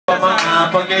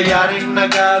mga pangyayaring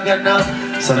nagaganap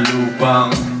sa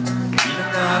lupang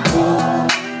pinangako.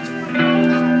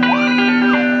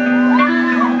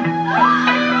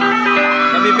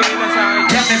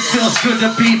 It feels good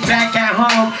to be back at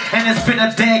home, and it's been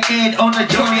a decade on the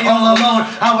journey all alone.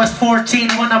 I was 14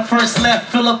 when I first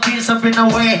left Philippines. I've been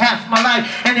away half my life,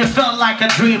 and it felt like a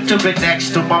dream to be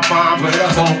next to my mom with a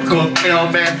home-cooked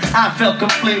meal, man. I felt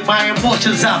complete, my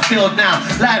emotions I feel now.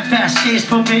 Life has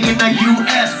changed for me in the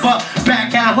US, but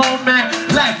back at home, man,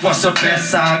 life was the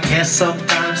best. I guess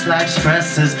sometimes life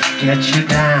stresses get you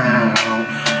down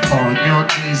on your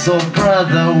knees, oh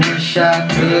brother, wish I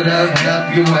could have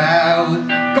helped you out.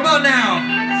 Come on now!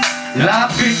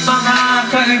 Lapit mga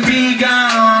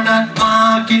kaibigan at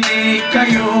makinig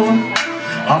kayo.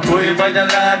 Ako'y may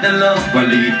dala-dalang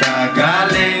balita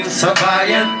galing sa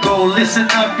bayan ko. Listen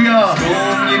up, yo!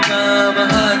 Kung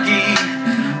ikamahagi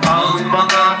ang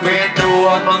mga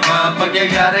kwento at mga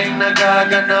pangyayaring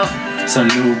nagaganap sa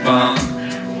lupang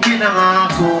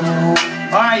pinangako.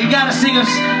 Alright, you gotta sing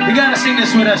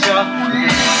this with us, y'all.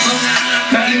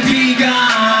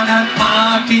 Kaibigan at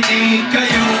makinig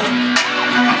kayo.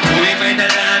 Ako'y may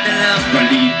dala